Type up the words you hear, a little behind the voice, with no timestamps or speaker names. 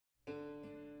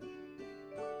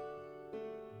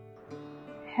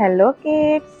Hello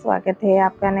kids, स्वागत है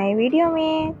आपका नए वीडियो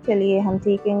में। चलिए हम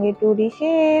सीखेंगे 2D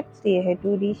शेप्स। ये है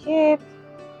 2D शेप्स।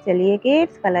 चलिए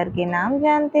किड्स, कलर के नाम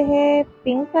जानते हैं।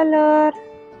 पिंक कलर,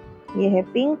 ये है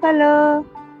पिंक कलर।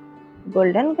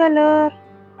 गोल्डन कलर,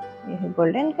 ये है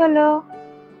गोल्डन कलर।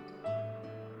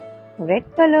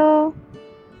 रेड कलर,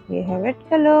 ये है red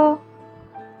colour.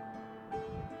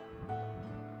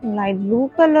 Light blue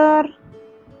colour,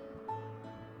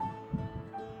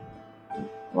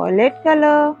 violet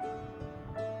colour,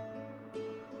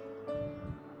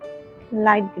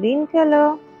 light green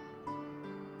colour,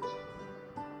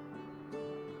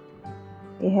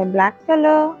 ये है black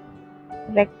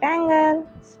colour. Rectangle,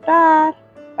 star,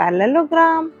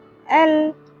 parallelogram,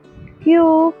 L,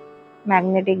 cube,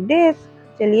 magnetic disk.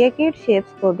 चलिए किड्स,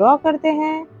 शेप्स को ड्रॉ करते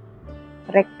हैं।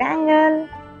 रेक्टेंगल,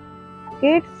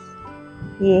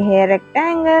 किड्स ये है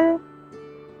रेक्टेंगल।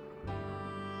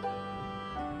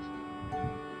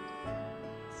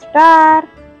 स्टार,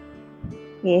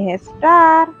 ये है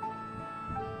स्टार।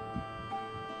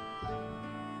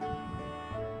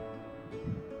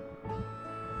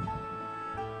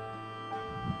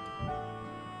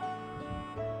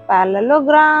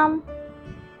 पैरेललोग्राम,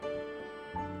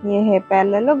 ये है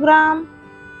पैरेललोग्राम।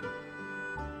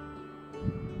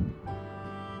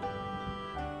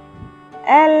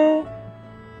 एल,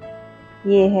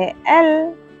 ये है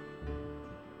एल।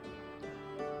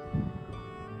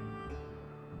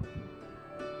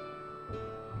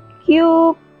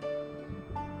 क्यूब,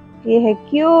 ये है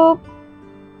क्यूब।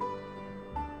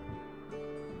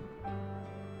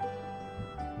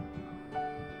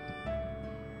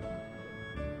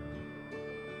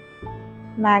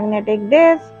 मैग्नेटिक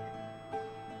डिस्क,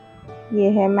 ये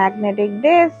है मैग्नेटिक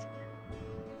डिस्क।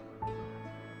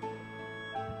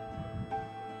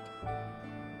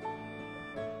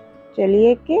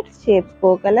 चलिए किड्स, शेप्स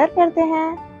को कलर करते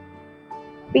हैं।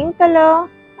 Pink colour,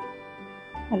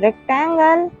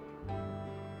 rectangle,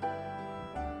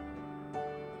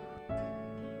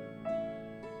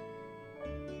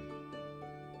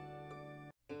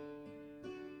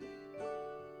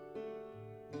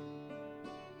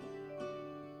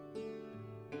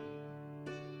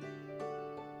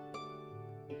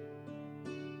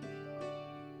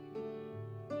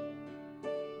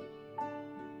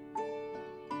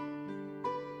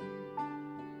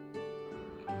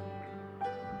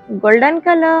 golden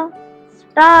colour,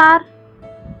 star,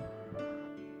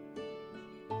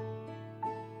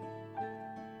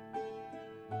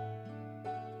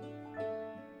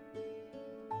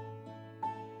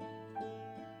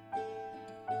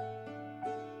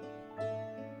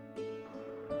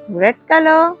 red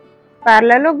colour,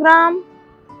 parallelogram,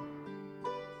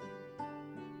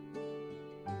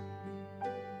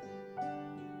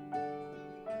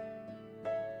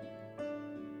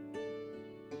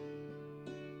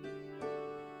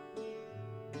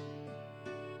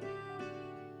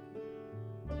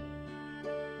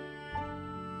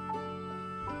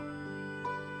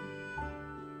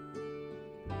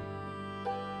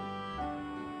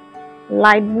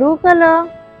 light blue colour,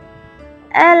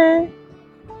 L,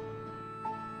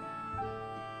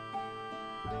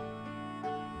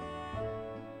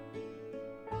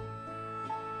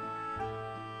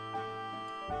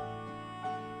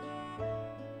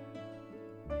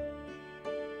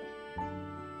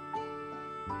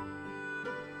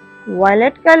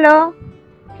 violet color,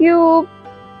 cube,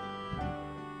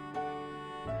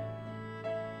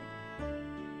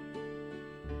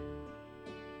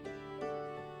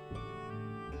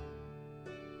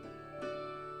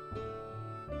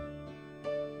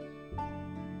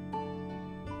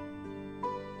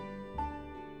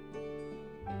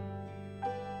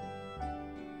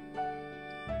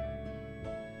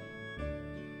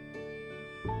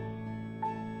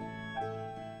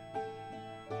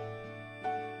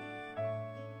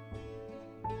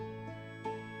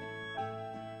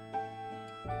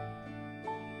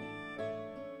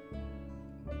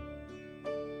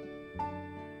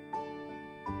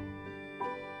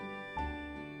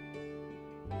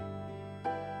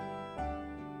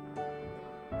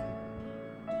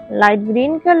 light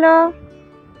green color,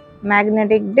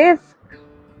 magnetic disc,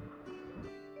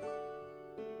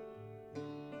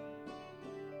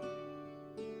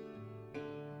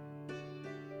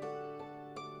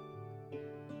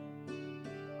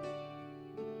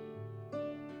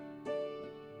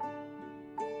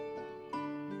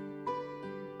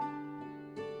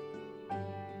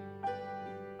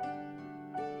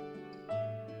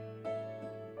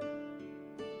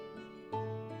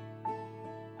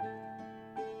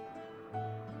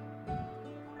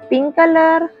 pink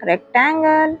color,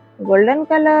 rectangle, golden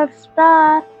color,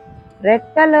 star, red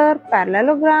colour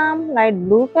parallelogram, light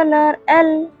blue colour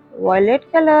L, violet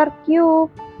colour cube,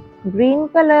 green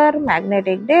colour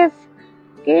magnetic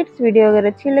disk. Kids video अगर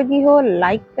अच्छी लगी हो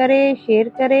like करें, share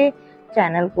करें,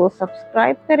 channel को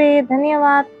subscribe करें।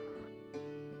 धन्यवाद।